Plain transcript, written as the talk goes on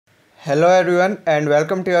Hello everyone and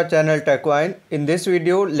welcome to your channel TechWine. In this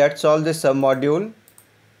video, let's solve this submodule.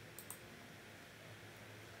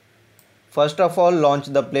 First of all, launch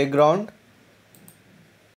the playground.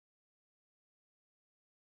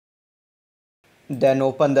 Then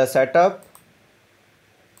open the setup.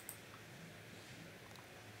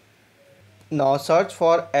 Now search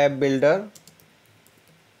for app builder.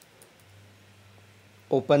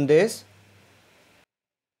 Open this.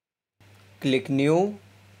 Click new.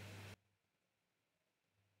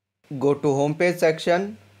 Go to homepage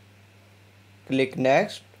section. Click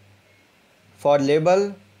next. For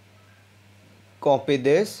label, copy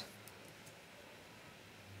this.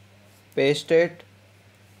 Paste it.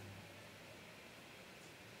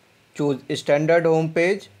 Choose standard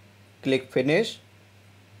homepage. Click finish.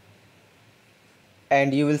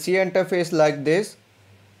 And you will see interface like this.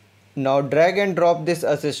 Now drag and drop this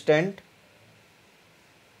assistant.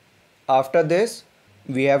 After this,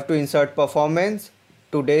 we have to insert performance,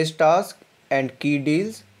 today's task and key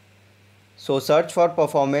deals. So search for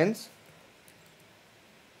performance,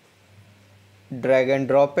 drag and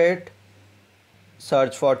drop it,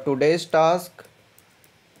 search for today's task,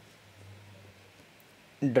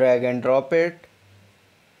 drag and drop it,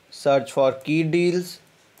 search for key deals,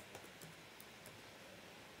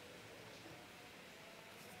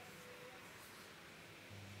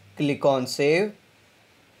 click on save,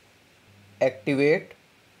 activate,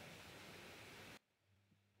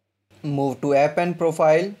 move to app and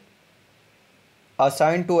profile,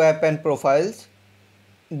 assign to app and profiles,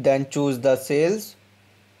 then choose the sales,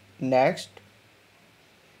 next,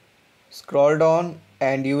 scroll down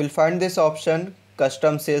and you will find this option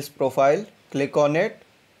custom sales profile. Click on it,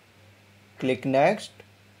 click next,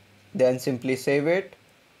 then simply save it,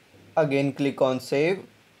 again click on save.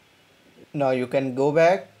 Now you can go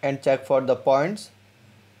back and check for the points.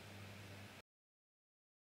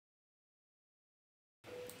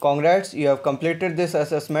 Congrats, you have completed this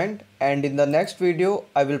assessment, and in the next video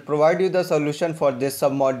I will provide you the solution for this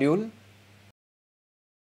submodule.